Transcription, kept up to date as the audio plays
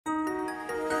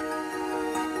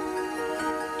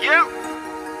Yep.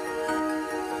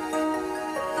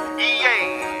 Yeah.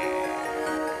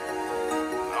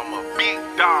 I'm a big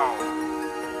dog.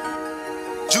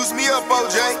 Juice me up,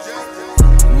 OJ.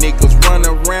 Niggas run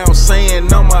around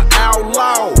saying I'm an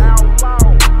outlaw.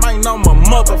 Man, I'm a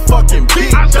motherfucking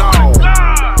big dog.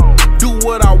 Do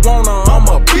what I wanna, I'm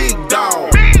a big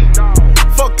dog.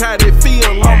 Fuck how they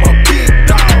feel, I'm a big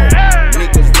dog.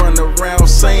 Niggas run around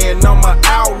saying I'm an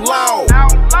outlaw.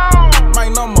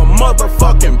 Man, I'm a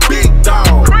motherfucking big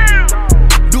dog.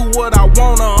 Do what I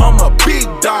wanna, I'm a big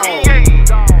dog.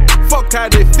 Fuck how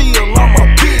they feel, I'm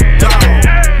a big dog.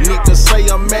 Niggas say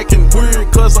I'm acting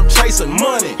weird cause I'm chasing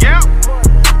money.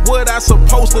 What I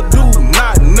supposed to do?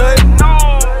 Not nothing.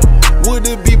 Would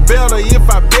it be better if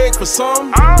I beg for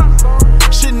some?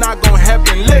 Shit not gon'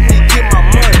 happen, let me get my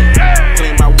money.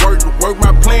 Plan my work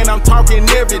my plan, I'm talking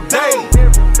every day.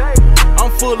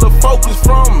 I'm full of focus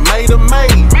from May to May.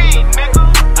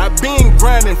 I been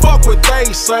grinding, fuck what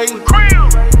they say.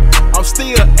 I'm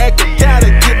still acting, gotta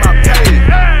get my pay.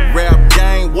 Rap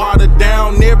gang, watered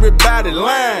down, everybody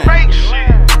lying.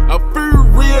 A few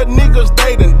real niggas,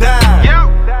 they done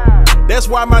died. That's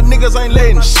why my niggas ain't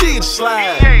letting shit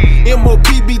slide.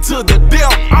 MOBB to the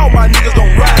death, all my niggas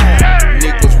gon' ride.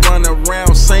 Niggas run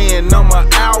around saying I'm an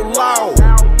outlaw.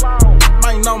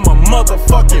 Man, I'm a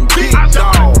motherfucking big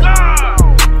dog.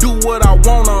 Do what I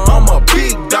wanna, I'm a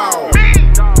big dog.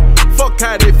 Fuck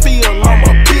how they feel, I'm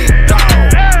a big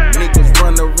dog. Niggas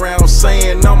run around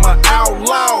saying I'm an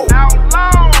outlaw.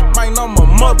 Man, I'm a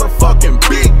motherfucking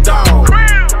big dog.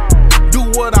 Do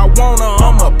what I wanna,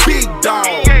 I'm a big dog.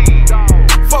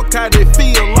 Fuck how they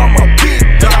feel, I'm a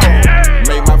big dog.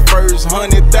 Made my first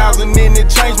 100,000 and it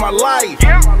changed my life.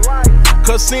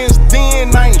 Cause since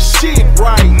then I ain't shit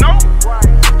right.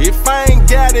 If I ain't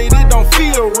got it, it don't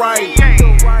feel right.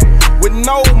 With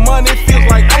no money, feels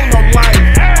like ain't no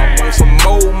life. I want some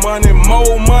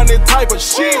more money type of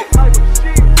shit.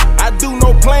 I do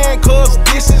no plan cause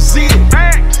this is it.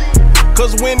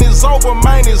 Cause when it's over,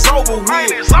 man, it's over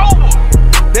with.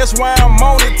 That's why I'm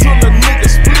on it till the nigga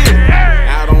split.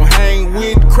 I don't hang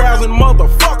with crowds and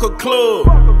motherfucker club.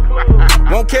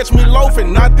 Won't catch me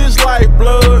loafing, not this life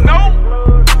blood.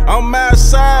 I'm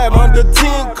outside under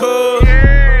 10 cuz.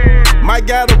 Might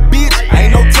got a bitch,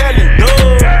 ain't no telling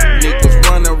Dawg. Niggas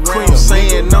run around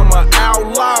saying I'm an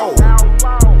outlaw.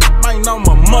 Man, I'm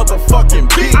a motherfucking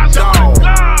big dog.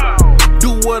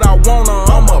 Do what I wanna,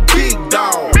 I'm a big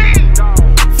dog.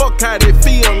 Fuck how they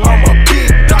feel, I'm a big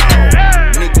dog.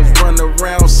 Niggas run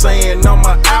around saying I'm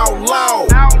an outlaw.